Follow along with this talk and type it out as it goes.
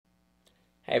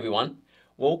Hey everyone,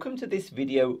 welcome to this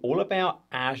video all about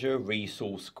Azure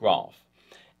Resource Graph.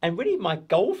 And really my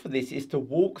goal for this is to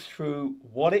walk through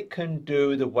what it can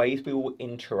do, the ways we will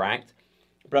interact,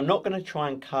 but I'm not going to try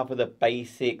and cover the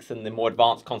basics and the more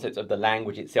advanced concepts of the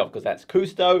language itself because that's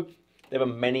Custo. There are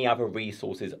many other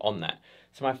resources on that.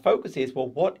 So my focus is, well,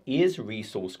 what is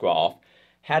Resource Graph?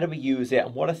 How do we use it?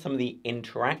 And what are some of the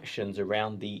interactions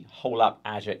around the whole up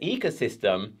Azure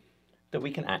ecosystem that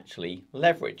we can actually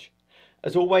leverage?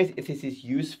 As always, if this is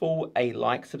useful, a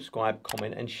like, subscribe,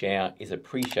 comment, and share is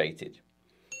appreciated.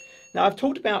 Now, I've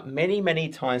talked about many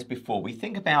times before, we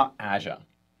think about Azure.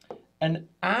 And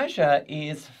Azure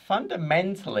is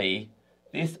fundamentally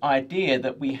this idea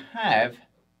that we have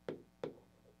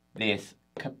this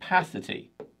capacity.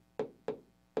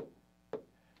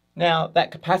 Now,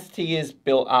 that capacity is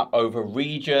built up over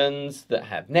regions that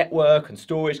have network and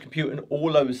storage, compute, and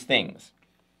all those things.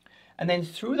 And then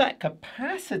through that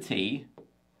capacity,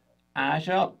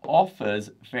 Azure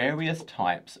offers various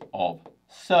types of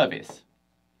service.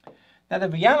 Now, the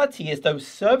reality is those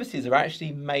services are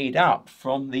actually made up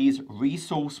from these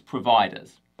resource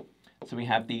providers. So we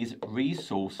have these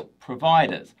resource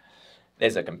providers.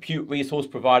 There's a compute resource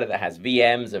provider that has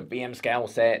VMs and VM scale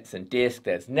sets and disk.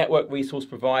 There's network resource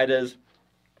providers.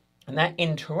 And that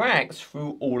interacts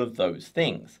through all of those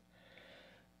things.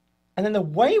 And then the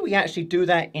way we actually do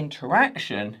that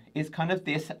interaction is kind of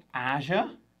this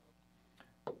Azure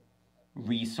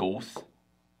Resource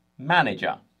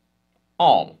Manager,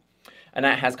 ARM. And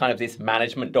that has kind of this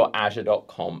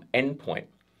management.azure.com endpoint.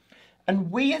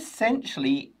 And we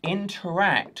essentially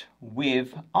interact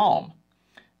with ARM.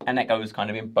 And that goes kind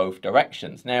of in both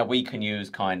directions. Now we can use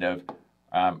kind of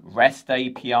REST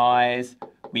APIs.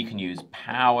 We can use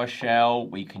PowerShell.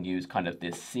 We can use kind of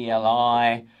this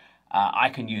CLI. I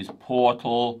can use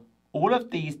Portal. All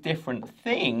of these different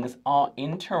things are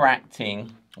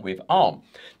interacting with ARM.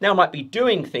 Now I might be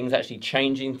doing things, actually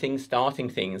changing things, starting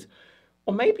things,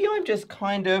 or maybe I'm just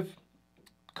kind of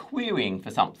querying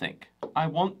for something. I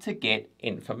want to get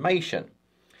information.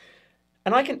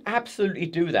 And I can absolutely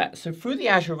do that. So through the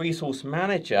Azure Resource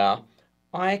Manager,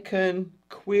 I can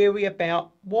query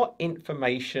about what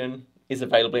information is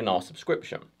available in our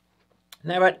subscription.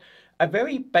 Now at a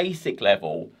very basic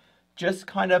level, just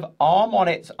kind of ARM on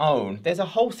its own, there's a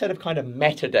whole set of kind of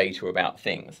metadata about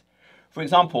things. For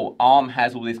example, ARM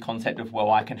has all this concept of, well,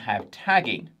 I can have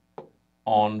tagging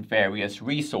on various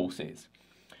resources.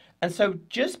 And so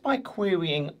just by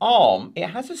querying ARM, it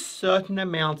has a certain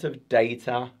amount of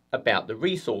data about the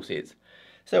resources.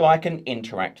 So I can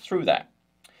interact through that.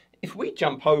 If we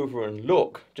jump over and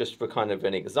look just for kind of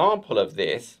an example of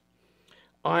this,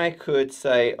 I could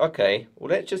say, okay,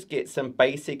 well, let's just get some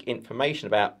basic information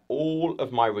about all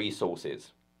of my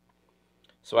resources.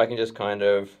 So I can just kind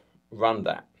of run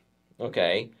that.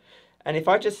 Okay. And if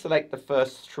I just select the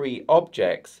first three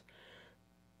objects,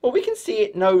 well, we can see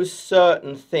it knows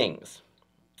certain things.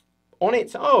 On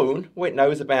its own, well, it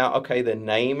knows about, okay, the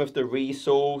name of the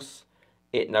resource.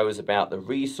 It knows about the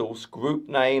resource group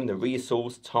name, the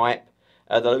resource type,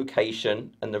 the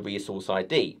location, and the resource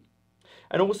ID.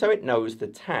 And also it knows the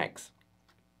tags.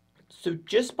 So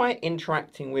just by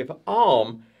interacting with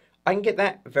ARM, I can get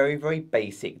that very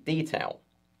basic detail.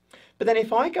 But then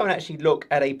if I go and actually look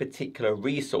at a particular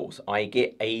resource, I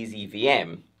get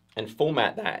AZVM and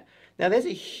format that. Now there's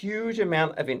a huge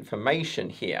amount of information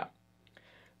here.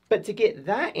 But to get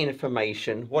that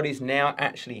information, what is now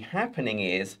actually happening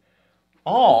is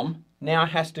ARM now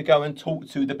has to go and talk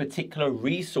to the particular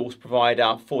resource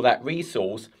provider for that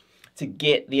resource to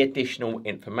get the additional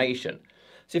information.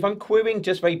 So if I'm querying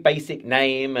just very basic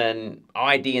name and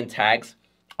ID and tags,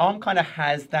 ARM kind of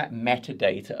has that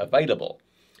metadata available.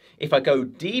 If I go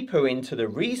deeper into the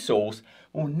resource,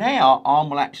 well, now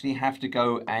ARM will actually have to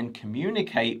go and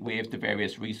communicate with the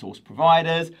various resource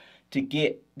providers to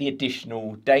get the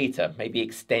additional data, maybe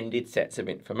extended sets of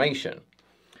information.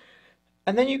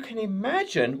 And then you can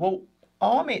imagine, well,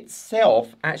 ARM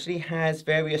itself actually has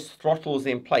various throttles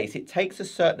in place. It takes a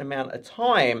certain amount of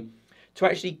time to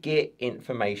actually get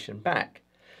information back.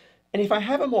 And if I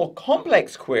have a more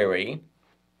complex query,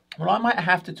 well, I might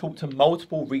have to talk to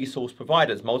multiple resource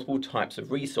providers, multiple types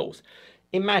of resource.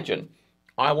 Imagine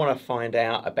I want to find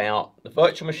out about the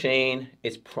virtual machine,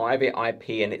 its private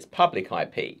IP and its public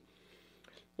IP.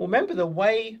 Well, remember the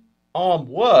way ARM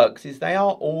works is they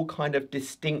are all kind of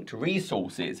distinct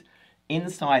resources.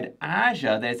 Inside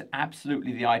Azure, there's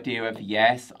absolutely the idea of,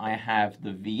 yes, I have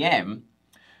the VM.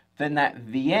 Then that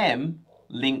VM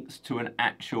links to an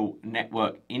actual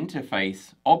network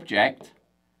interface object.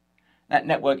 That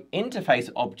network interface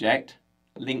object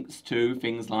links to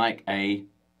things like a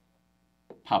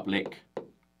public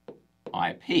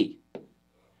IP.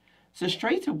 So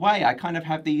straight away, I kind of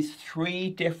have these three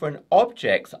different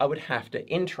objects I would have to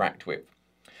interact with.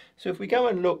 So if we go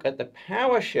and look at the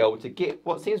PowerShell to get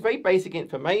what seems very basic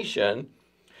information,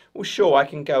 well, sure, I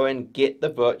can go and get the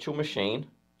virtual machine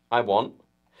I want,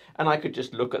 and I could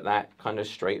just look at that kind of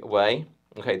straight away.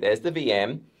 Okay, there's the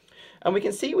VM, and we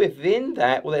can see within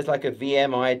that, well, there's like a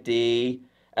VM ID,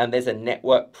 and there's a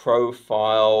network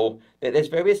profile. There's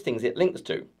various things it links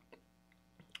to.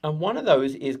 And one of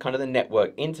those is kind of the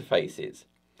network interfaces.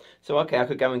 So, okay, I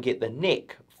could go and get the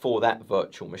NIC for that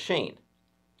virtual machine.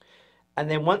 And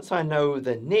then once I know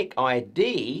the NIC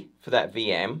ID for that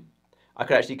VM, I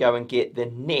could actually go and get the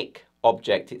NIC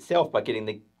object itself by getting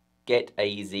the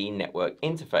getAZ network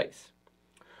interface.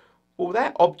 Well,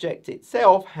 that object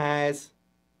itself has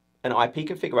an IP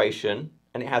configuration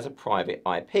and it has a private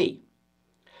IP.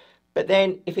 But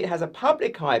then if it has a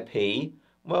public IP,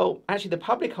 well, actually the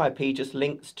public IP just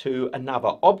links to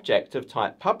another object of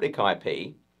type public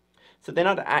IP. So then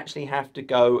I'd actually have to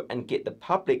go and get the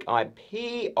public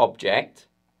IP object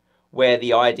where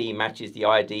the ID matches the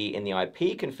ID in the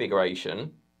IP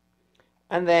configuration.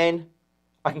 And then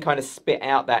I can kind of spit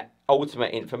out that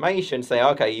ultimate information, say,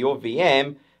 okay, your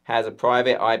VM has a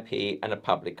private IP and a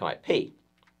public IP.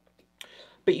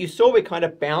 But you saw we're kind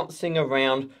of bouncing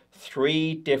around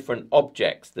three different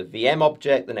objects, the VM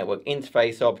object, the network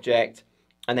interface object,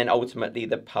 and then ultimately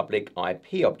the public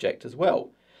IP object as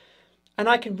well. And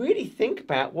I can really think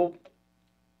about, well,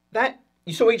 that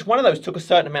you saw each one of those took a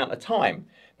certain amount of time,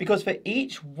 because for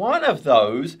each one of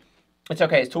those, it's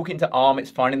okay, it's talking to ARM,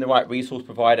 it's finding the right resource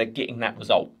provider, getting that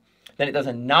result. Then it does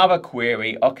another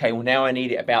query, okay, well now I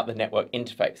need it about the network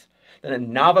interface. Then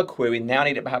another query, now I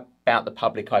need it about the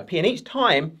public IP. And each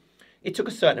time, it took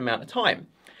a certain amount of time.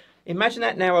 Imagine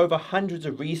that now over hundreds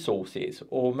of resources,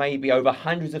 or maybe over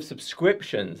hundreds of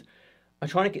subscriptions, I'm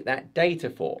trying to get that data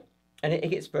for. And it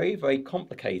gets very, very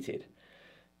complicated.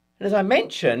 And as I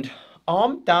mentioned,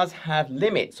 ARM does have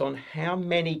limits on how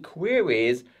many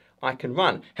queries I can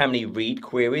run, how many read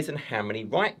queries and how many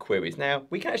write queries. Now,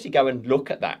 we can actually go and look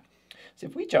at that. So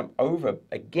if we jump over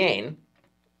again,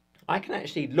 I can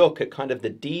actually look at kind of the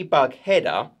debug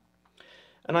header,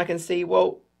 and I can see,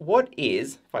 well, what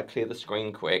is, if I clear the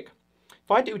screen quick, if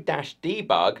I do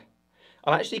 -debug,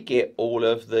 I'll actually get all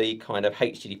of the kind of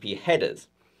HTTP headers.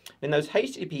 And those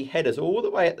HTTP headers all the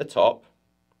way at the top,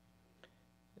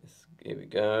 here we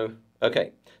go.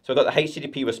 Okay, so I've got the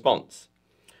HTTP response.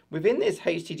 Within this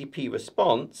HTTP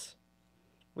response,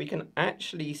 we can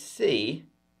actually see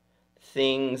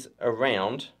things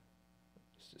around,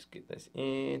 let's just get this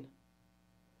in,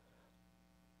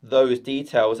 those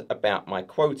details about my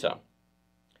quota.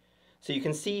 So you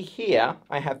can see here,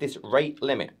 I have this rate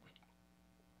limit.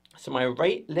 So my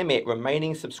rate limit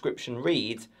remaining subscription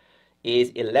reads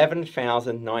is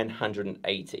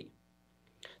 11,980.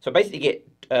 So I basically get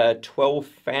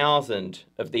 12,000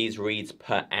 of these reads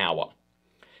per hour.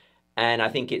 And I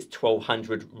think it's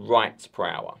 1,200 writes per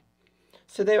hour.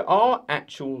 So there are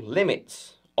actual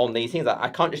limits on these things. I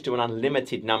can't just do an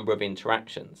unlimited number of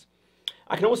interactions.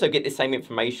 I can also get the same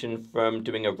information from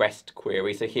doing a REST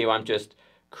query. So here I'm just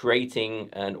creating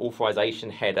an authorization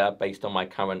header based on my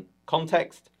current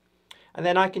context. And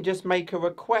then I can just make a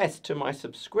request to my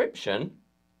subscription,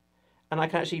 and I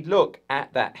can actually look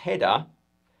at that header,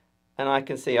 and I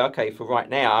can see, okay, for right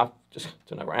now, just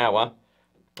another hour,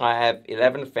 I have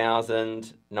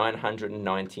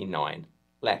 11,999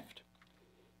 left.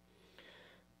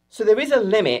 So there is a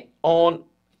limit on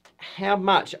how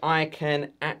much I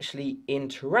can actually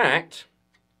interact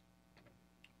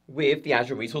with the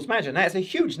Azure Resource Manager. Now, it's a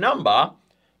huge number,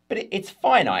 but it's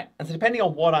finite. And so depending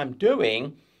on what I'm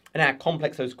doing and how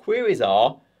complex those queries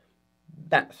are,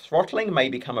 that throttling may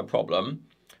become a problem,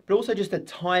 but also just the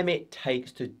time it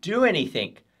takes to do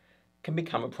anything can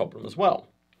become a problem as well.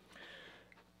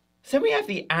 So we have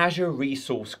the Azure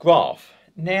Resource Graph.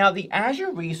 Now, the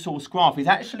Azure Resource Graph is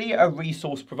actually a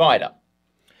resource provider.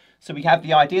 So we have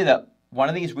the idea that one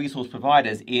of these resource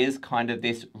providers is kind of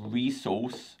this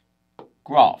resource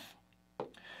graph.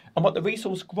 And what the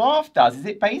resource graph does is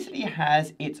it basically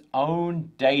has its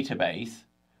own database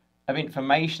of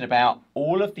information about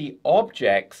all of the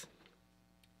objects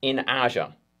in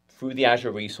Azure through the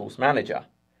Azure Resource Manager.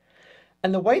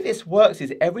 And the way this works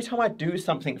is every time I do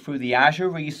something through the Azure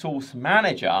Resource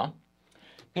Manager,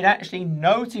 it actually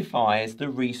notifies the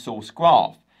resource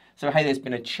graph. So hey, there's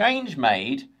been a change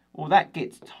made, well, that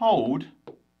gets told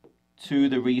to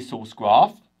the resource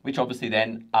graph, which obviously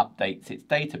then updates its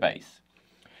database.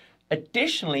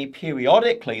 Additionally,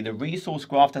 periodically, the resource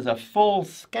graph does a full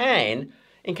scan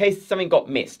in case something got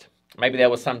missed. Maybe there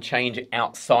was some change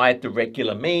outside the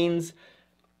regular means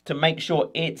to make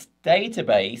sure its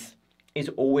database is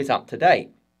always up to date.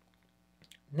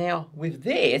 Now, with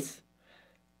this,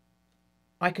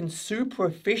 I can super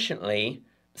efficiently,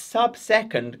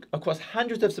 sub-second, across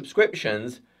hundreds of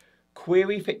subscriptions,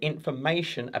 query for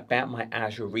information about my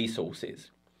Azure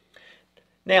resources.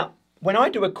 Now, when I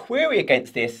do a query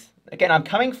against this, again, I'm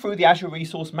coming through the Azure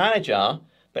Resource Manager,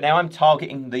 but now I'm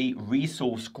targeting the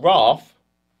resource graph,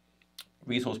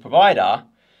 resource provider,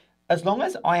 as long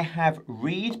as I have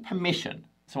read permission.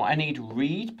 So I need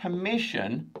read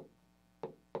permission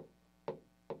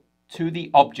to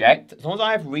the object. As long as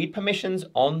I have read permissions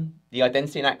on the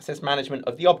identity and access management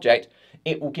of the object,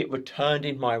 it will get returned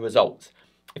in my results.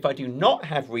 If I do not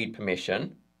have read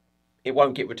permission, it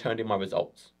won't get returned in my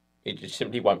results. It just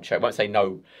simply won't show. It won't say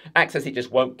no access. It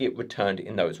just won't get returned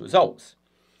in those results.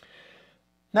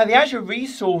 Now, the Azure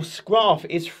Resource Graph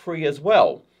is free as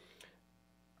well.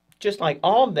 Just like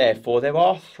ARM, therefore, there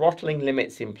are throttling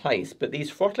limits in place, but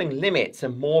these throttling limits are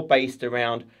more based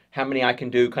around how many I can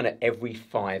do kind of every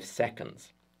 5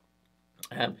 seconds.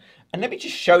 And let me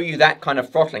just show you that kind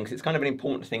of throttling, because it's kind of an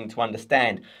important thing to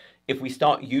understand if we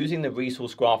start using the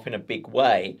resource graph in a big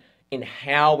way in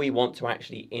how we want to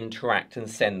actually interact and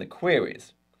send the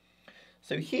queries.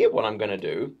 So here what I'm going to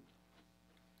do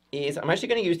is I'm actually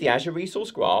going to use the Azure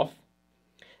Resource Graph,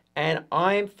 and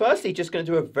I'm firstly just going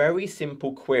to do a very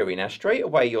simple query. Now straight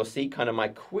away you'll see kind of my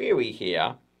query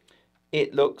here.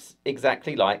 It looks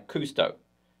exactly like Kusto.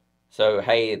 So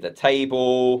hey, the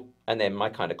table, and then my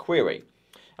kind of query.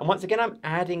 And once again, I'm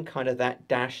adding kind of that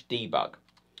dash debug.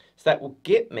 So that will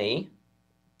get me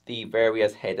the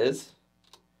various headers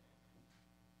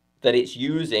that it's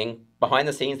using. Behind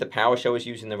the scenes, the PowerShell is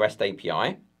using the REST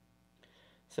API.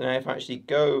 So now if I actually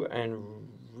go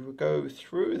and go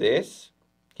through this,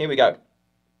 here we go.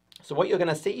 So what you're going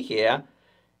to see here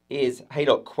is, hey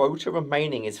look, quota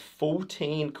remaining is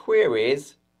 14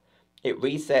 queries. It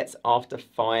resets after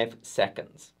 5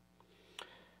 seconds.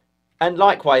 And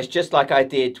likewise, just like I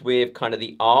did with kind of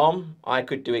the ARM, I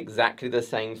could do exactly the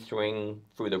same thing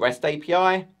through the REST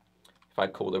API. If I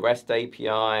call the REST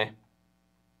API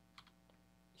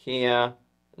here,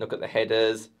 look at the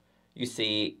headers, you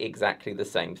see exactly the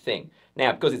same thing.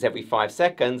 Now, because it's every 5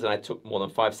 seconds and I took more than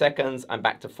 5 seconds, I'm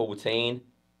back to 14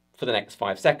 for the next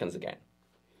 5 seconds again.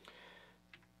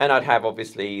 And I'd have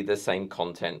obviously the same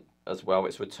content as well.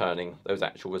 It's returning those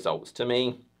actual results to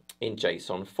me in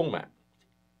JSON format.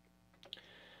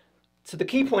 So the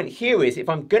key point here is if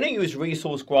I'm going to use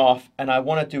Resource Graph and I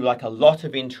want to do like a lot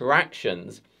of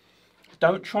interactions,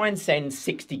 don't try and send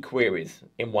 60 queries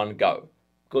in one go,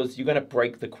 because you're going to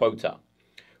break the quota.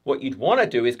 What you'd want to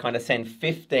do is kind of send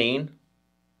 15,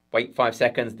 wait 5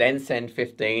 seconds, then send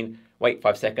 15, wait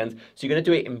 5 seconds. So you're going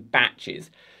to do it in batches.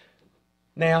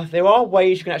 Now, there are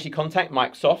ways you can actually contact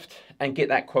Microsoft and get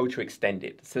that quota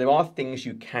extended. So there are things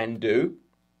you can do.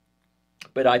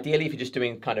 But ideally, if you're just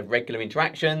doing kind of regular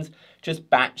interactions, just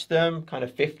batch them kind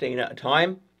of 15 at a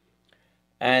time.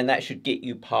 And that should get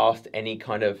you past any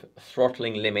kind of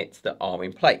throttling limits that are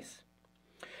in place.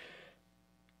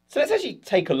 So let's actually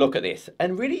take a look at this.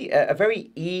 And really a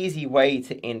very easy way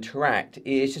to interact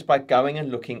is just by going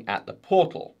and looking at the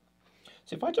portal.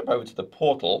 So if I jump over to the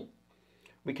portal,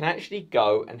 we can actually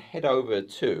go and head over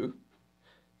to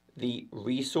the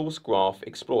Resource Graph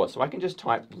Explorer. So I can just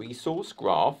type Resource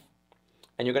Graph,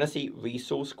 and you're going to see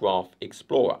Resource Graph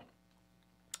Explorer.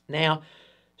 Now,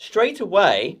 straight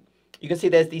away, you can see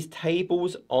there's these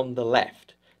tables on the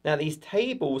left. Now, these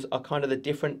tables are kind of the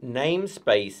different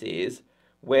namespaces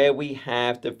where we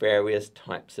have the various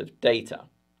types of data.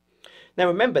 Now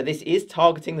remember, this is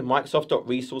targeting the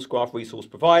Microsoft.Resource Graph resource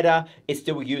provider. It's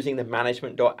still using the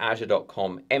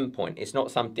management.azure.com endpoint. It's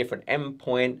not some different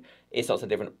endpoint. It's not some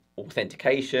different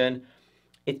authentication.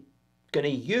 It's going to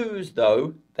use,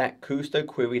 though, that Kusto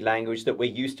query language that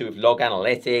we're used to with Log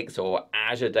Analytics or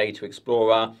Azure Data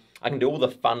Explorer. I can do all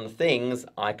the fun things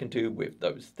I can do with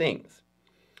those things.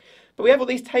 But we have all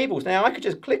these tables. Now I could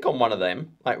just click on one of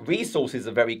them, like resources is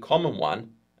a very common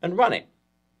one, and run it.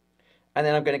 And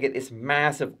then I'm going to get this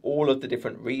mass of all of the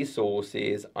different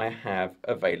resources I have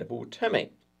available to me.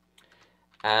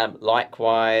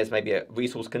 Likewise, maybe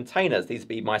resource containers. These would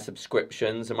be my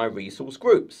subscriptions and my resource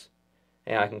groups.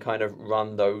 And I can kind of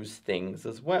run those things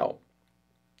as well.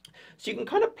 So you can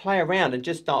kind of play around and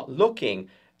just start looking.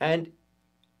 And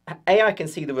I can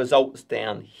see the results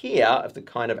down here of the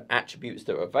kind of attributes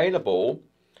that are available.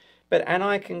 And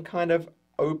I can kind of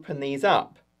open these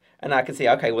up. And I can see,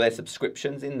 okay, well, there's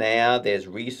subscriptions in there. There's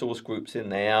resource groups in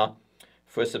there.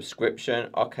 For a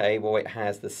subscription, okay, well, it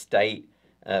has the state,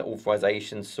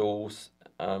 authorization source,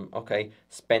 Okay,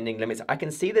 spending limits. I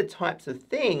can see the types of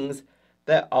things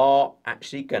that are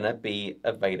actually going to be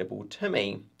available to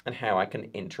me and how I can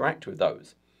interact with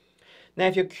those. Now,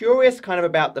 if you're curious kind of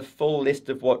about the full list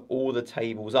of what all the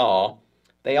tables are,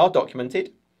 they are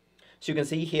documented. So you can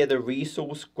see here the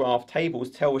resource graph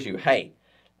tables tells you, hey,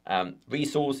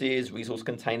 resources, resource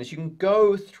containers. You can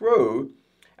go through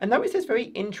and notice there's very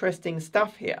interesting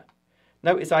stuff here.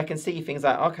 Notice I can see things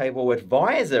like, okay, well,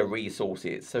 advisor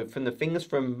resources. So from the things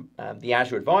from the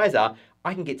Azure Advisor,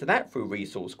 I can get to that through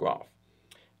resource graph.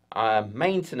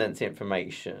 Maintenance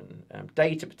information,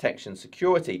 data protection,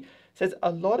 security. So there's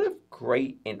a lot of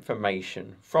great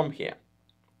information from here.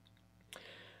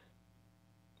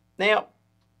 Now,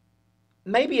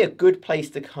 maybe a good place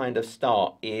to kind of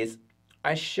start is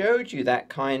I showed you that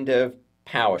kind of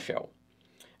PowerShell.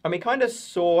 And we kind of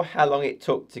saw how long it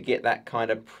took to get that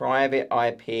kind of private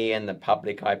IP and the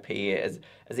public IP as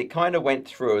it kind of went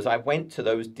through, as I went to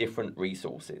those different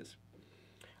resources.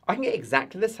 I can get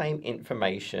exactly the same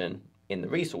information in the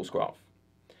resource graph.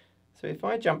 So if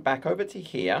I jump back over to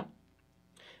here,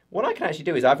 what I can actually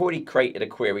do is I've already created a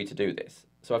query to do this.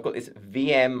 So I've got this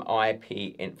VM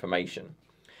IP information.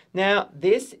 Now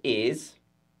this is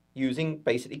using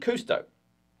basically Kusto.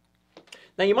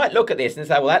 Now you might look at this and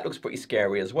say, well, that looks pretty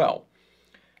scary as well.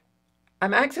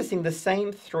 I'm accessing the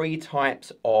same three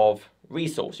types of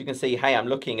resource. You can see, hey, I'm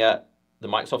looking at the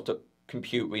Microsoft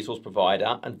Compute Resource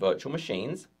Provider and virtual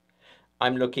machines.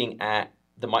 I'm looking at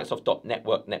the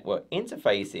Microsoft.network network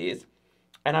interfaces,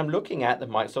 and I'm looking at the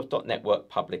Microsoft.network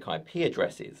public IP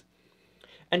addresses.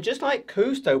 And just like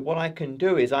Kusto, what I can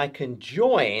do is I can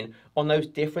join on those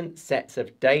different sets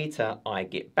of data I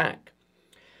get back.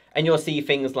 And you'll see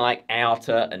things like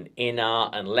outer and inner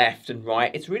and left and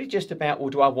right. It's really just about, well,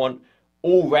 do I want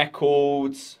all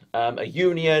records, a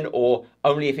union, or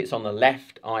only if it's on the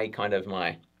left, kind of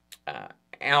my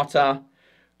outer?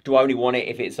 Do I only want it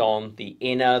if it's on the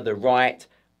inner, the right?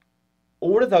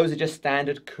 All of those are just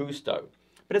standard Kusto.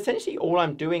 But essentially all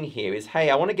I'm doing here is, hey,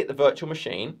 I want to get the virtual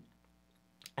machine,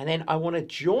 and then I want to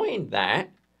join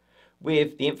that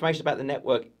with the information about the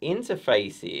network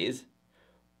interfaces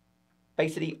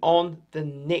basically on the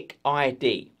NIC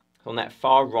ID. On that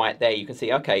far right there, you can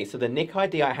see, okay, so the NIC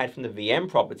ID I had from the VM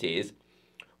properties,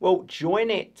 well, join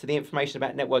it to the information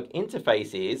about network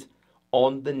interfaces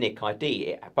on the NIC ID.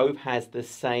 It both has the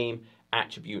same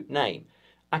attribute name.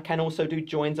 I can also do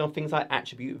joins on things like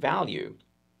attribute value.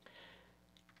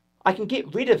 I can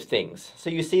get rid of things.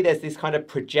 So you see there's this kind of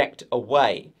project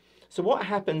away. So what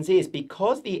happens is,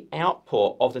 because the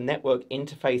output of the network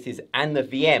interfaces and the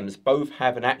VMs both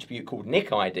have an attribute called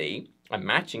NIC ID, I'm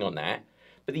matching on that,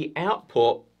 but the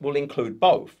output will include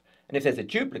both. And if there's a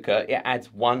duplicate, it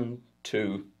adds one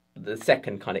to the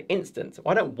second kind of instance.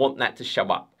 I don't want that to show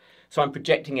up. So I'm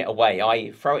projecting it away.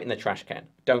 I throw it in the trash can,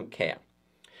 don't care.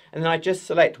 And then I just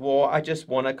select, well, I just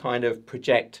want to kind of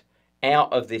project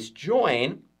out of this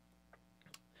join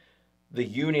the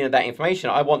union of that information.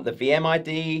 I want the VM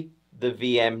ID, the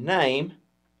VM name,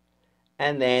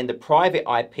 and then the private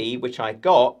IP, which I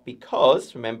got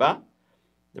because, remember,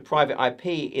 the private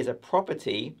IP is a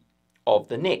property of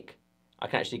the NIC. I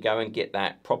can actually go and get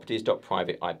that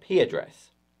properties.private IP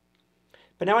address.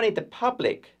 But now I need the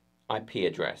public IP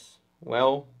address.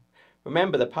 Well,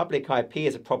 remember, the public IP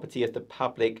is a property of the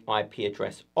public IP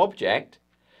address object.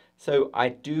 So I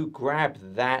do grab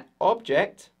that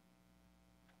object,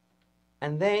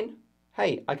 and then,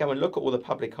 hey, I go and look at all the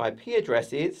public IP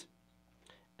addresses,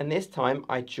 and this time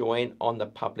I join on the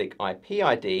public IP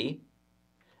ID,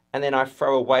 and then I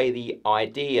throw away the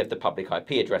ID of the public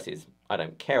IP addresses. I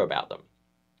don't care about them.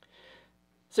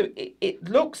 So it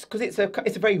looks, because it's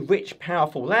a very rich,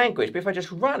 powerful language, but if I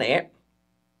just run it,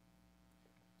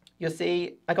 you'll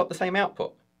see I got the same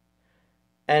output.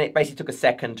 And it basically took a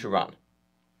second to run.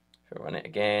 If I run it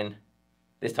again,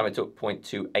 this time it took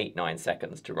 0.289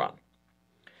 seconds to run.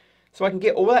 So I can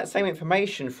get all that same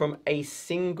information from a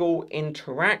single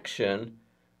interaction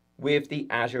with the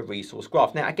Azure Resource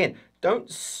Graph. Now, again, don't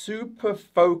super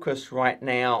focus right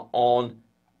now on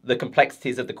the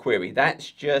complexities of the query.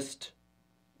 That's just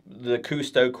the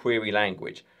Kusto query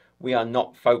language. We are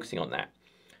not focusing on that.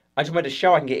 I just wanted to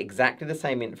show I can get exactly the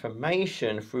same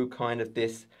information through kind of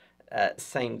this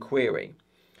same query.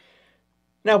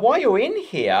 Now, while you're in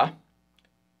here,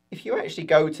 if you actually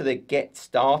go to the Get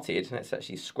Started, let's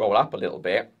actually scroll up a little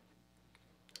bit,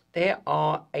 there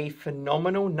are a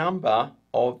phenomenal number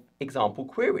of example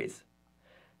queries.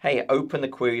 Hey, open the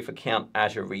query for count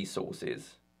Azure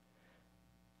resources.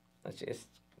 Let's just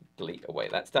delete away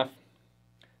that stuff.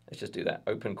 Let's just do that,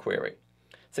 open query.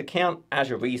 So count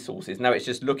Azure resources. Now it's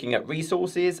just looking at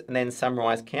resources and then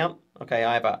summarize count. Okay,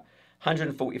 I have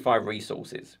 145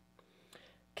 resources.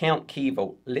 Count key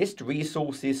vault, list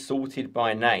resources sorted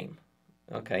by name.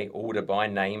 Okay, order by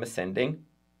name ascending.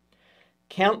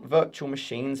 Count virtual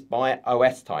machines by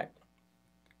OS type.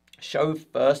 Show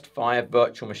first 5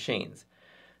 virtual machines.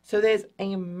 So there's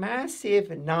a massive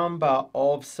number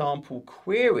of sample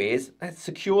queries at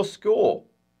secure score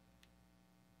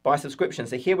by subscription.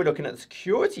 So here we're looking at the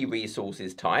security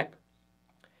resources type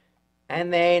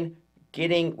and then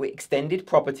getting extended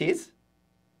properties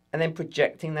and then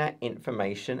projecting that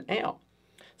information out.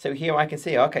 So here I can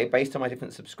see, okay, based on my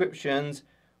different subscriptions,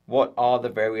 what are the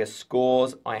various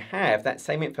scores I have? That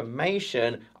same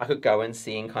information I could go and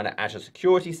see in kind of Azure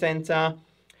Security Center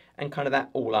and kind of that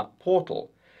all-up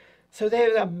portal. So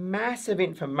there's a massive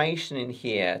information in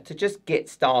here to just get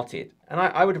started. And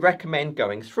I would recommend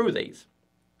going through these.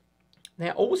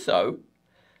 Now also,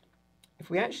 if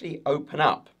we actually open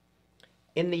up,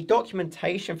 in the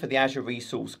documentation for the Azure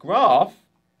Resource Graph,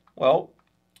 well,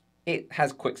 it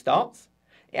has quick starts.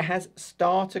 It has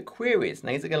starter queries.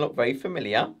 Now these are going to look very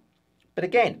familiar. But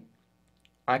again,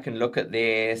 I can look at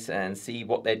this and see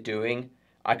what they're doing.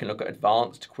 I can look at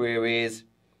advanced queries.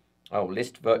 Oh,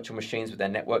 list virtual machines with their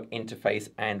network interface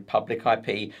and public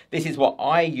IP. This is what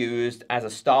I used as a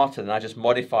starter, and I just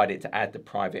modified it to add the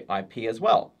private IP as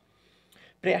well.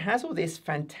 But it has all this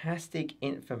fantastic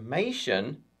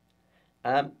information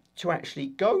to actually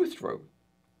go through.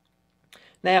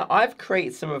 Now, I've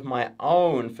created some of my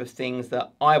own for things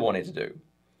that I wanted to do.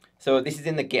 So this is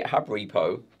in the GitHub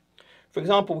repo. For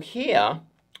example, here,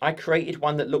 I created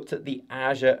one that looked at the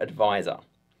Azure Advisor.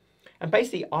 And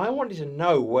basically, I wanted to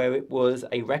know where it was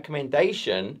a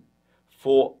recommendation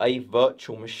for a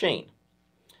virtual machine.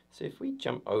 So if we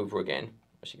jump over again,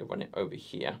 I should run it over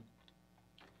here.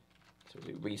 So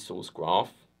we'll do Resource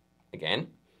Graph again.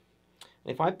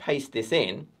 And if I paste this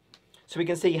in, so we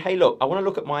can see, hey, look, I want to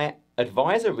look at my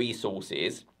advisor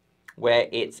resources where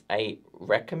it's a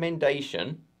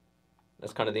recommendation.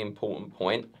 That's kind of the important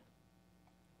point.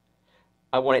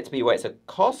 I want it to be where it's a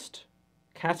cost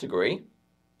category.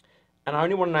 And I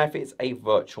only want to know if it's a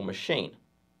virtual machine.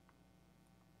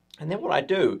 And then what I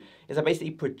do is I basically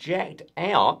project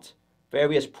out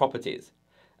various properties.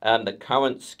 The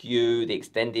current SKU, the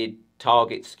extended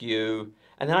target SKU,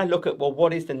 and then I look at, well,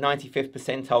 what is the 95th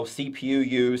percentile CPU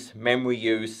use, memory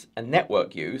use, and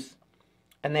network use,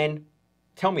 and then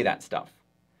tell me that stuff.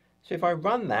 So if I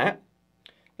run that,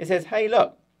 it says, hey,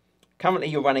 look, currently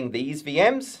you're running these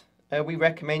VMs. We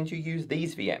recommend you use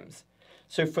these VMs.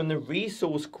 So from the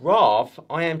resource graph,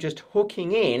 I am just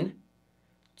hooking in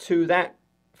to that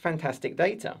fantastic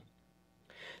data.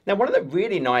 Now, one of the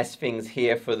really nice things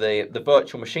here for the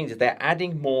virtual machines is they're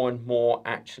adding more and more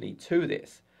actually to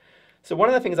this. So one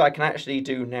of the things I can actually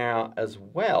do now as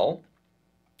well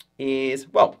is,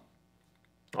 well,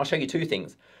 I'll show you two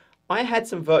things. I had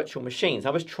some virtual machines.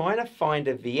 I was trying to find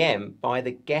a VM by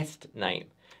the guest name.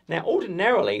 Now,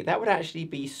 ordinarily, that would actually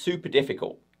be super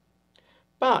difficult.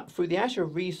 But through the Azure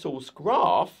Resource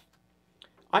Graph,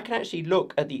 I can actually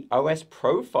look at the OS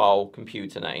profile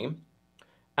computer name,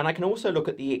 and I can also look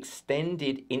at the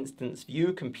extended instance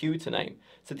view computer name.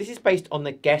 So this is based on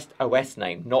the guest OS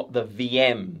name, not the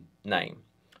VM name.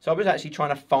 So I was actually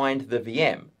trying to find the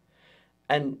VM.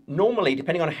 And normally,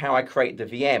 depending on how I create the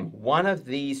VM, one of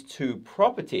these two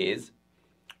properties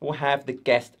will have the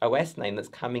guest OS name that's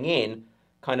coming in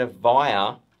kind of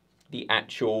via the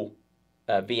actual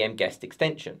VM guest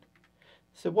extension.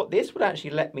 So what this would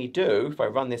actually let me do, if I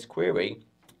run this query,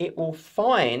 it will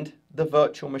find the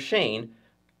virtual machine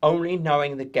only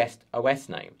knowing the guest OS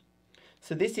name.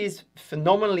 So this is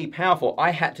phenomenally powerful.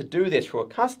 I had to do this for a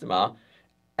customer,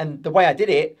 and the way I did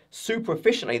it super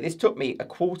efficiently, this took me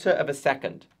 1/4 of a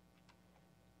second.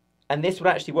 And this would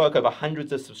actually work over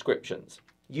hundreds of subscriptions.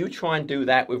 You try and do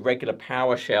that with regular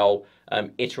PowerShell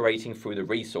iterating through the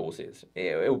resources.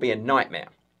 It will be a nightmare.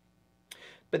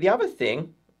 But the other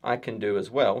thing I can do as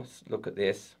well, let's look at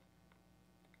this.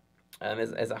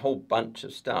 There's a whole bunch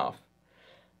of stuff.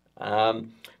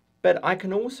 But I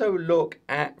can also look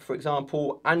at, for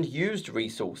example, unused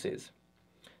resources.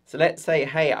 So let's say,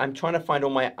 hey, I'm trying to find all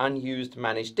my unused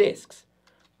managed disks.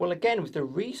 Well, again, with the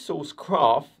resource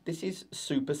graph, this is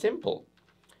super simple.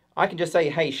 I can just say,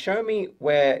 hey, show me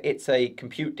where it's a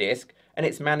compute disk and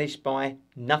it's managed by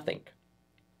nothing.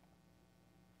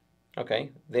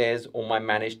 Okay, there's all my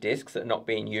managed disks that are not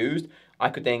being used. I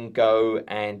could then go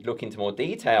and look into more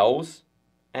details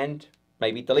and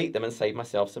maybe delete them and save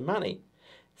myself some money.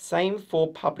 Same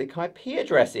for public IP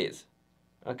addresses.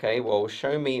 Okay, well,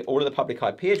 show me all of the public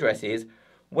IP addresses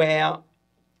where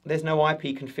there's no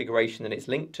IP configuration that it's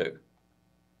linked to.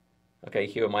 Okay,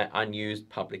 here are my unused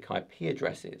public IP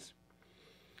addresses.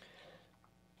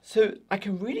 So I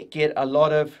can really get a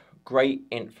lot of great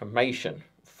information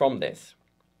from this.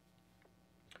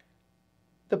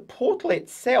 The portal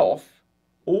itself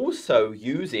also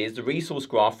uses the resource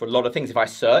graph for a lot of things. If I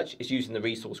search, it's using the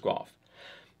resource graph.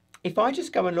 If I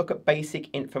just go and look at basic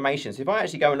information, so if I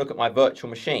actually go and look at my virtual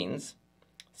machines,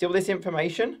 see all this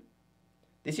information?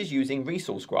 This is using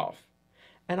resource graph.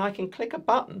 And I can click a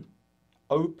button,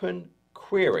 open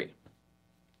query.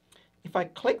 If I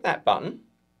click that button,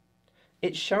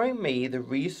 it's showing me the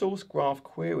resource graph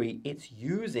query it's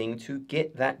using to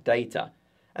get that data.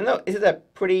 And look, this is a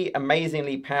pretty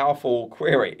amazingly powerful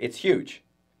query. It's huge.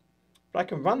 But I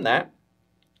can run that,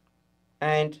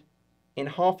 and in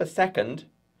half a second,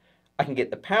 I can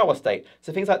get the power state.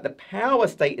 So things like the power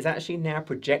state is actually now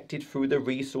projected through the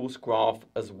resource graph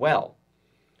as well.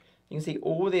 You can see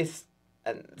all this,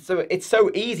 and so it's so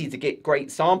easy to get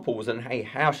great samples and hey,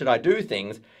 how should I do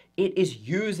things? It is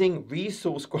using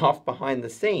resource graph behind the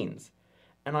scenes,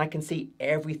 and I can see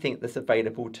everything that's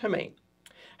available to me.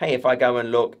 Hey, if I go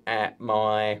and look at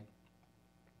my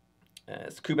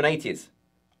Kubernetes,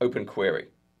 open query,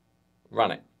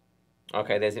 run it.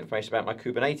 Okay, there's information about my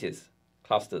Kubernetes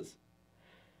clusters.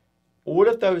 All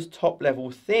of those top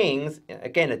level things,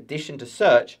 again, in addition to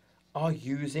search, are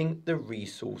using the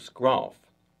resource graph.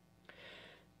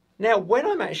 Now, when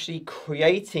I'm actually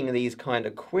creating these kind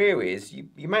of queries,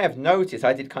 you may have noticed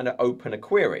I did kind of open a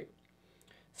query.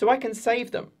 So I can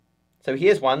save them. So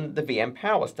here's one, the VM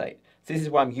power state. So this is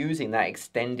where I'm using that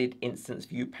extended instance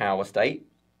view power state.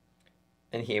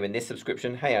 And here in this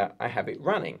subscription, hey, I have it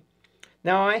running.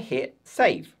 Now I hit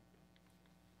save.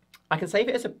 I can save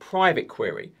it as a private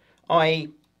query, i.e.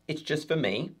 it's just for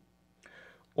me,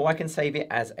 or I can save it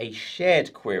as a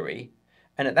shared query.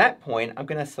 And at that point, I'm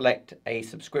going to select a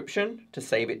subscription to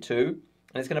save it to,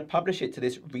 and it's going to publish it to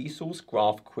this resource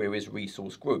graph queries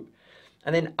resource group.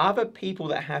 And then other people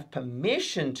that have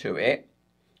permission to it,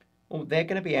 well, they're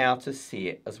going to be able to see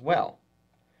it as well.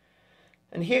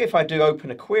 And here, if I do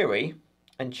open a query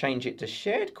and change it to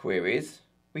shared queries,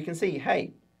 we can see,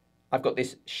 hey, I've got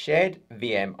this shared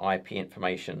VM IP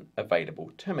information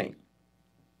available to me.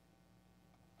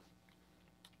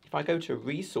 If I go to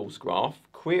resource graph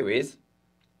queries,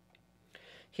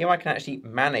 here I can actually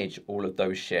manage all of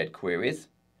those shared queries.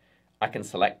 I can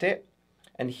select it,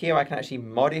 and here I can actually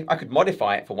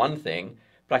modify it for one thing,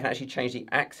 but I can actually change the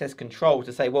access control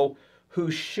to say, well,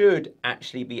 who should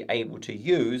actually be able to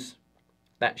use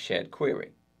that shared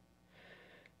query.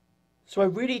 So I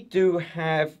really do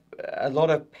have a lot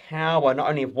of power, not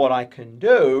only of what I can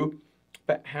do,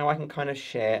 but how I can kind of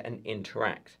share and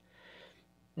interact.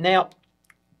 Now,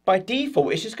 by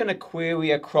default, it's just going to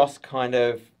query across kind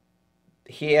of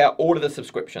here all of the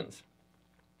subscriptions.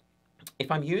 If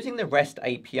I'm using the REST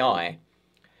API,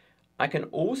 I can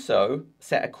also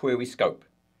set a query scope.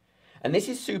 And this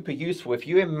is super useful. If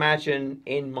you imagine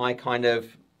in my kind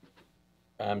of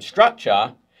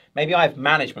structure, maybe I have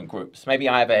management groups. Maybe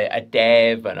I have a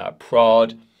dev and a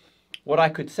prod. What I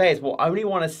could say is, well, I only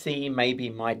want to see maybe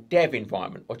my dev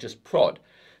environment or just prod.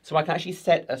 So I can actually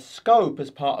set a scope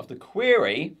as part of the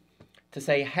query to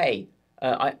say, hey,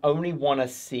 I only want to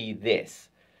see this.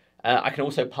 I can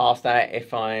also pass that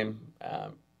if I'm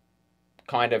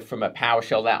kind of from a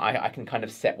PowerShell that I can kind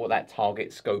of set what that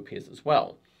target scope is as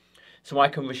well. So I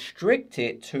can restrict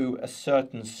it to a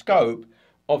certain scope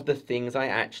of the things I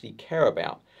actually care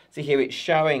about. So here it's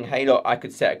showing, hey, look, I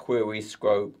could set a query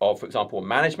scope of, for example, a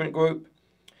management group.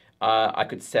 I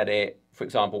could set it, for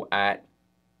example, at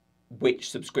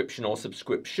which subscription or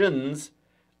subscriptions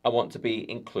I want to be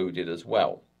included as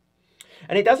well.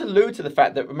 And it does allude to the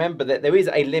fact that, remember, that there is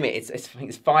a limit.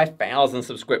 It's 5,000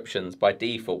 subscriptions by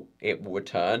default it will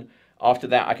return. After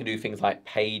that, I can do things like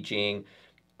paging.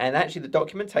 And actually, the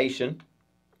documentation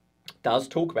does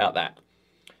talk about that.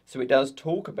 So it does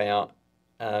talk about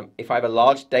if I have a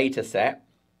large data set,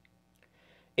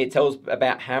 it tells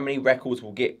about how many records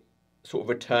will get sort of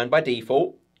returned by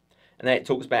default. And then it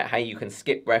talks about how you can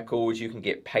skip records, you can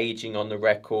get paging on the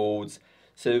records.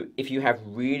 So if you have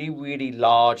really, really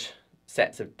large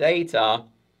sets of data,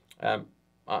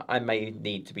 I may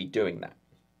need to be doing that.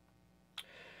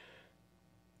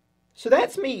 So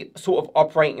that's me sort of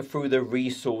operating through the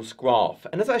resource graph.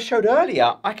 And as I showed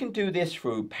earlier, I can do this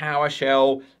through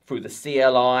PowerShell, through the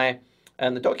CLI,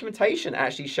 and the documentation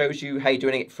actually shows you, hey,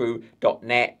 doing it through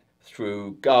 .NET,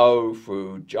 through Go,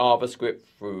 through JavaScript,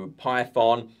 through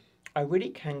Python. I really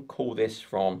can call this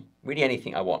from really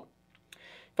anything I want.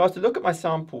 If I was to look at my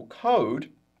sample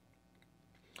code,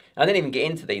 I didn't even get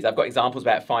into these. I've got examples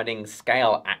about finding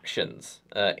scale actions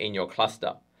in your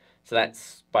cluster. So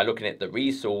that's by looking at the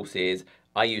resources.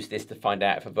 I used this to find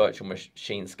out if a virtual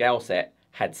machine scale set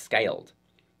had scaled.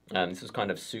 This was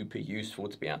kind of super useful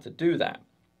to be able to do that.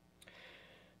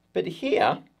 But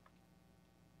here,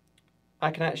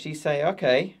 I can actually say,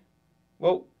 okay,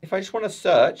 well, if I just want to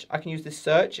search, I can use the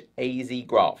search AZ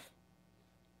graph.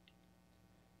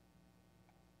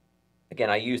 Again,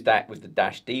 I use that with the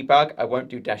dash debug. I won't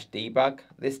do dash debug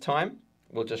this time.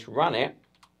 We'll just run it.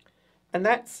 And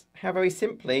that's how very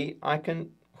simply I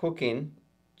can hook in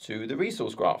to the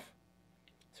resource graph.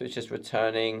 So it's just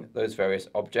returning those various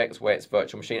objects where it's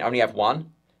virtual machine. I only have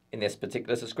one in this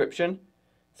particular description.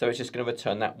 So it's just going to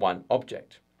return that one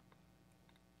object.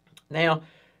 Now,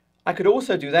 I could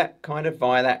also do that kind of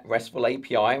via that RESTful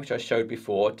API, which I showed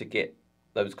before to get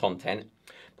those content.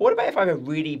 But what about if I have a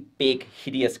really big,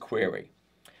 hideous query?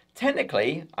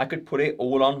 Technically, I could put it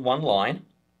all on one line.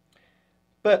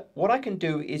 But what I can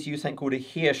do is use something called a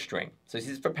here string. So this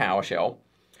is for PowerShell.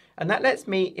 And that lets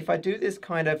me, if I do this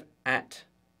kind of at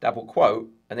double quote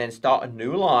and then start a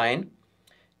new line,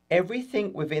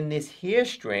 everything within this here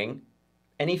string,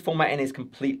 any formatting is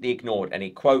completely ignored. Any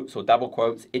quotes or double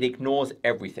quotes, it ignores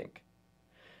everything.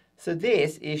 So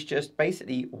this is just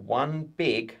basically one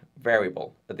big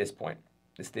variable at this point.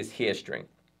 It's this here string.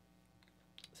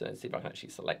 So let's see if I can actually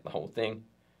select the whole thing.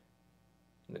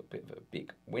 A little bit of a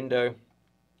big window.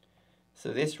 So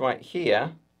this right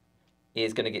here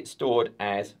is going to get stored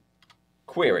as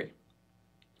query.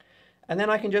 And then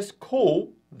I can just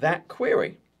call that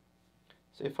query.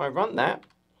 So if I run that,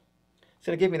 it's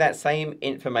going to give me that same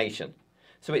information.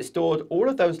 So it stored all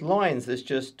of those lines as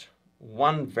just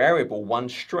one variable, one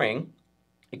string,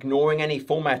 ignoring any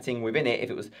formatting within it.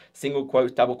 If it was single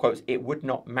quotes, double quotes, it would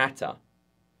not matter.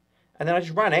 And then I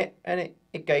just ran it and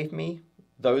it gave me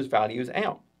those values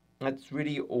out. That's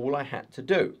really all I had to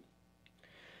do.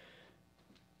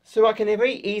 So I can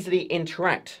very easily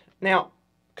interact. Now,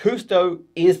 Custo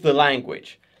is the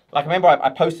language. Like, remember I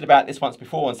posted about this once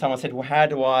before and someone said, well, how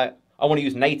do I want to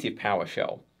use native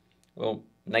PowerShell. Well,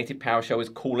 native PowerShell is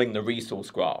calling the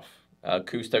resource graph,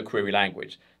 Custo query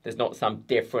language. There's not some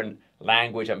different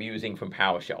language I'm using from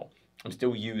PowerShell. I'm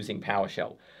still using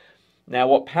PowerShell. Now,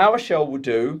 what PowerShell will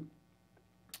do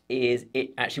is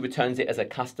it actually returns it as a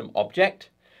custom object.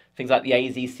 Things like the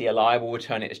AZ CLI will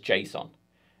return it as JSON.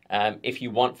 If you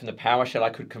want from the PowerShell, I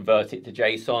could convert it to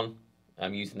JSON.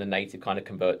 I'm using the native kind of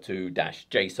convert to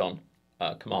 -JSON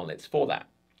commandlets for that.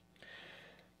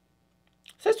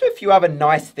 So let's do a few other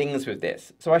nice things with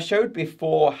this. So I showed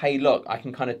before, hey, look, I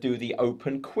can kind of do the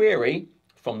open query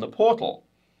from the portal.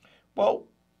 Well,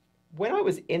 when I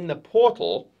was in the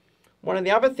portal, one of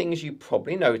the other things you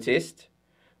probably noticed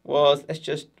was, let's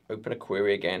just open a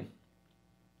query again.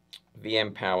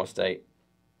 VM power state,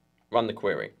 run the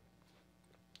query.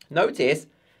 Notice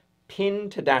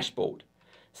pin to dashboard.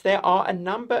 So there are a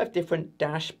number of different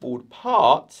dashboard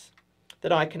parts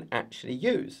that I can actually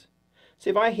use. So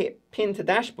if I hit pin to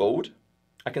dashboard,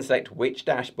 I can select which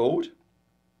dashboard.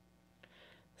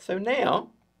 So now,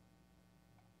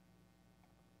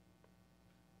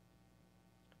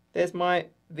 there's my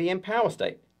VM power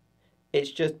state.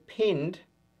 It's just pinned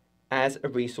as a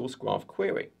resource graph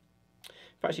query.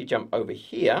 If I actually jump over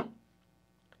here,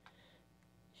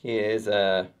 here's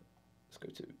let's go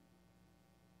to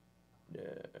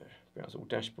browse all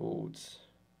dashboards.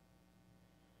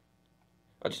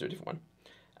 I'll just do a different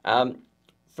one.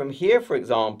 From here, for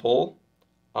example,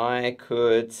 I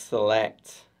could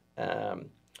select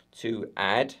to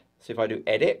add. So if I do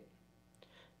edit,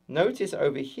 notice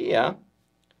over here,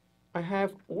 I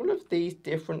have all of these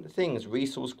different things: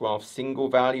 resource graph single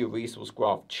value, resource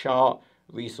graph chart,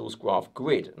 resource graph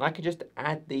grid. And I could just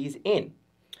add these in.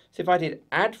 So if I did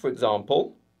add, for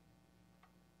example,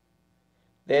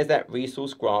 there's that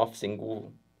resource graph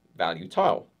single value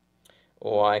tile.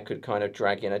 Or I could kind of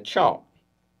drag in a chart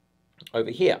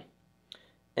over here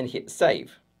and hit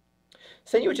save.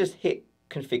 So you would just hit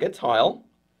configure tile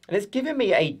and it's giving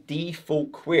me a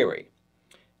default query.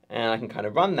 And I can kind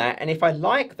of run that. And if I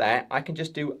like that, I can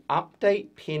just do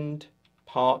update pinned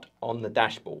part on the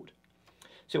dashboard.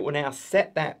 So it will now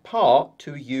set that part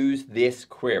to use this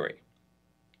query.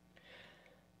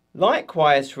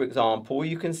 Likewise, for example,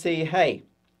 you can see, hey,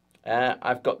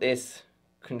 I've got this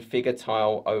configure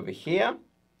tile over here.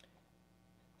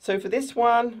 So for this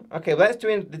one, okay, well, that's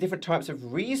doing the different types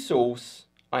of resource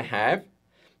I have,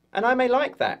 and I may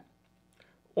like that.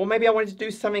 Or maybe I wanted to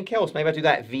do something else. Maybe I do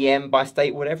that VM by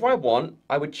state, whatever I want.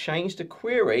 I would change the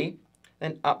query,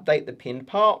 then update the pinned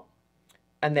part,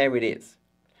 and there it is.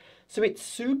 So it's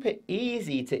super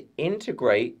easy to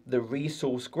integrate the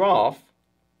resource graph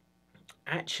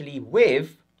actually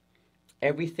with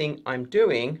everything I'm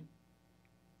doing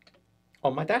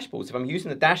on my dashboards. If I'm using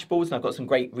the dashboards and I've got some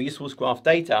great resource graph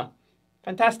data,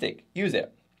 fantastic, use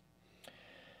it.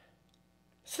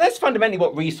 So that's fundamentally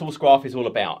what resource graph is all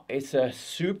about. It's a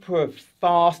super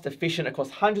fast, efficient, across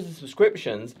hundreds of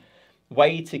subscriptions,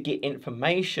 way to get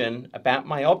information about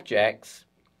my objects,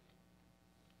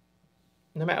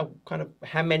 no matter kind of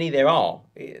how many there are.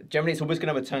 Generally, it's always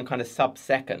going to return kind of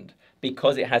sub-second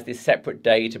because it has this separate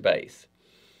database.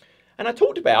 And I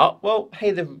talked about, well,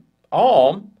 hey, the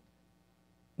ARM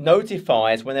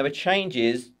notifies when there are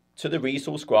changes to the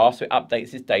resource graph, so it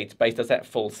updates its database, does that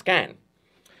full scan.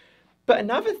 But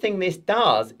another thing this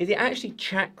does is it actually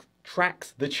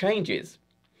tracks the changes.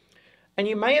 And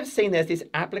you may have seen there's this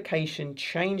application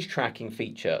change tracking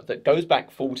feature that goes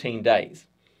back 14 days.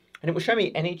 And it will show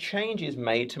me any changes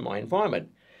made to my environment.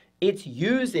 It's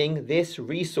using this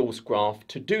resource graph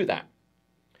to do that.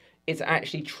 It's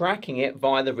actually tracking it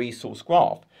via the resource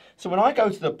graph. So when I go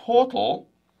to the portal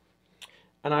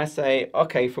and I say,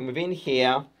 okay, from within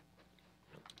here,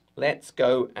 let's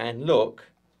go and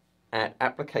look at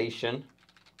application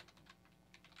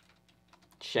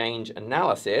change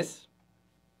analysis.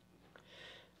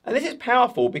 And this is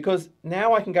powerful because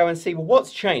now I can go and see, well,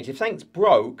 what's changed? If something's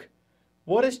broke,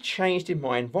 what has changed in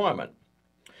my environment?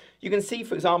 You can see,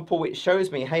 for example, it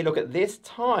shows me, hey, look, at this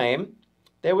time,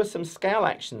 there were some scale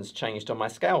actions changed on my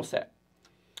scale set.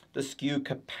 The SKU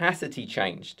capacity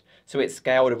changed. So it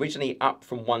scaled originally up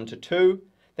from 1 to 2,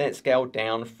 then it scaled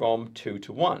down from 2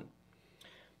 to 1.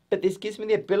 But this gives me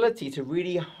the ability to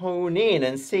really hone in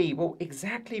and see, well,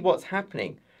 exactly what's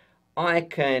happening. I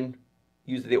can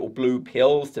use the little blue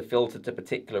pills to filter to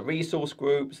particular resource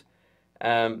groups.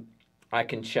 I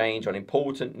can change on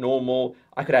important, normal.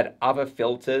 I could add other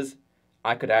filters.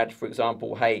 I could add, for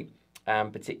example, hey,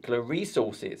 particular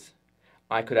resources.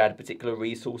 I could add particular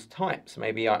resource types.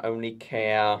 Maybe I only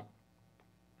care,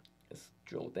 let's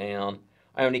drill down,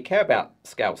 I only care about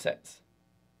scale sets.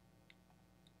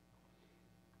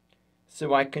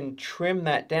 So I can trim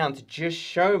that down to just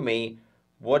show me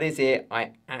what is it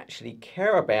I actually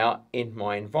care about in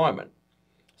my environment.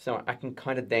 So I can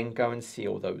kind of then go and see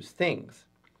all those things.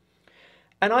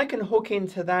 And I can hook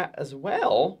into that as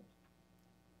well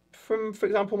from, for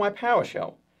example, my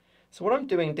PowerShell. So what I'm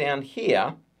doing down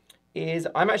here is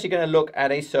I'm actually going to look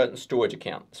at a certain storage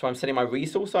account. So I'm setting my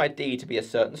resource ID to be a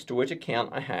certain storage account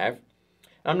I have.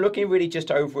 I'm looking really just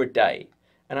over a day.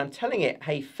 And I'm telling it,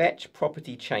 hey, fetch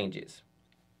property changes.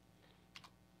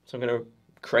 So I'm going to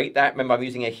create that. Remember, I'm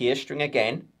using a here string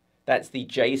again. That's the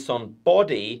JSON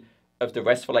body of the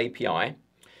RESTful API.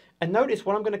 And notice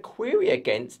what I'm going to query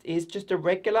against is just a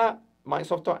regular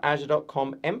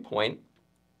Microsoft.azure.com endpoint,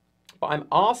 but I'm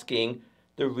asking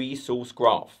the resource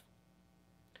graph.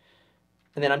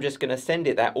 And then I'm just going to send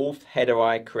it that auth header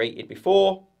I created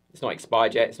before. It's not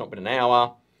expired yet. It's not been an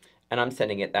hour. And I'm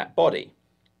sending it that body.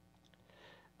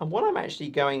 And what I'm actually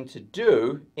going to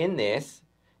do in this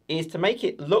is to make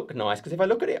it look nice, because if I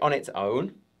look at it on its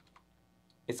own,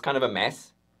 it's kind of a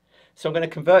mess. So I'm going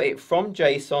to convert it from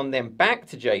JSON, then back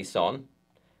to JSON.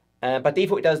 By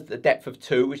default, it does the depth of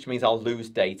 2, which means I'll lose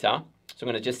data. So I'm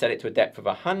going to just set it to a depth of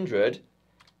 100.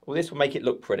 Well, this will make it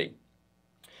look pretty.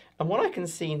 And what I can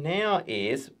see now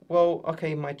is, well,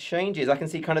 okay, my changes, I can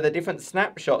see kind of the different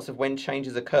snapshots of when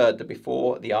changes occurred, the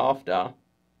before, the after.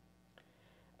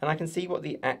 And I can see what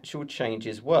the actual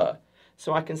changes were.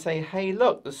 So I can say, hey,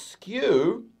 look, the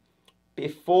SKU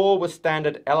before was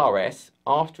standard LRS,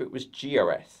 after it was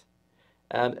GRS.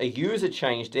 A user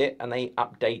changed it and they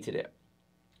updated it.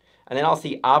 And then I'll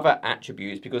see other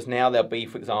attributes because now there'll be,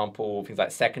 for example, things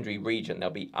like secondary region,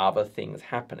 there'll be other things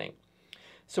happening.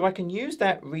 So I can use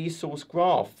that resource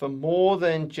graph for more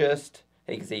than just,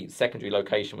 you can see secondary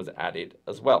location was added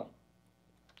as well,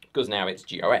 because now it's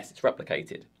GRS, it's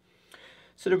replicated.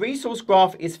 So the resource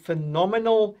graph is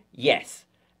phenomenal, yes.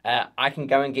 I can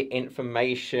go and get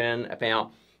information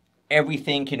about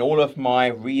everything in all of my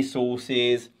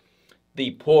resources.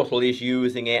 The portal is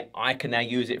using it. I can now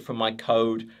use it from my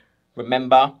code.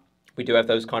 Remember, we do have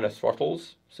those kind of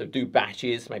throttles, so do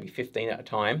batches, maybe 15 at a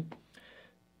time.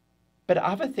 But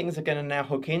other things are going to now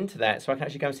hook into that, so I can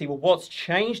actually go and see, well, what's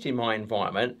changed in my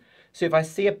environment? So if I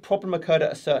see a problem occurred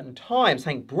at a certain time,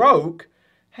 something broke,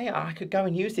 hey, I could go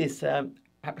and use this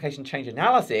application change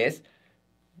analysis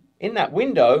in that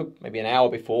window, maybe an hour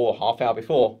before, half hour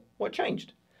before, what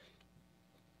changed?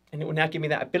 And it will now give me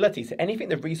that ability. So anything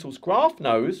the resource graph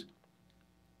knows,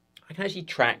 I can actually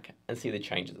track and see the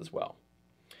changes as well.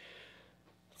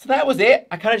 So that was it.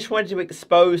 I kind of just wanted to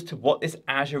expose to what this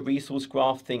Azure Resource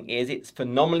Graph thing is. It's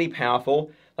phenomenally powerful.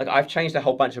 Like I've changed a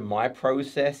whole bunch of my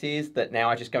processes that now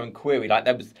I just go and query. Like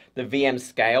there was the VM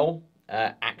scale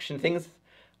action things.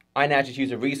 I now just use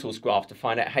a resource graph to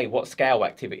find out, hey, what scale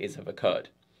activities have occurred?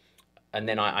 And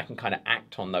then I can kind of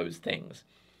act on those things.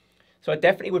 So I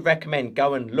definitely would recommend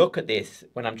go and look at this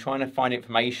when I'm trying to find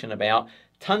information about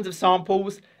tons of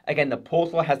samples. Again, the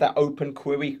portal has that open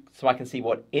query so I can see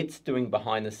what it's doing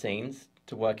behind the scenes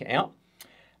to work it out.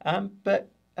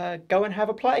 But go and have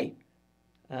a play.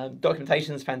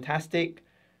 Documentation is fantastic.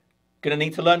 Gonna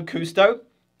need to learn Kusto,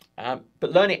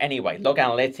 but learn it anyway. Log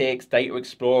Analytics, Data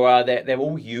Explorer, they're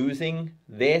all using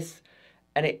this.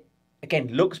 And it, again,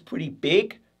 looks pretty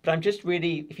big, but I'm just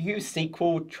really, if you use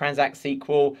SQL, Transact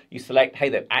SQL, you select, hey,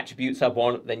 the attributes I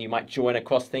want, then you might join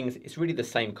across things. It's really the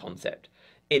same concept.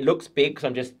 It looks big because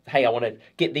I'm just, hey, I want to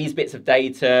get these bits of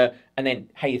data, and then,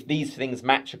 hey, if these things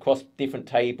match across different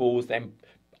tables, then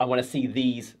I want to see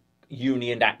these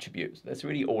unioned attributes. That's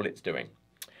really all it's doing.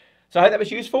 So I hope that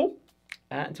was useful.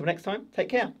 Until next time, take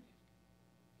care.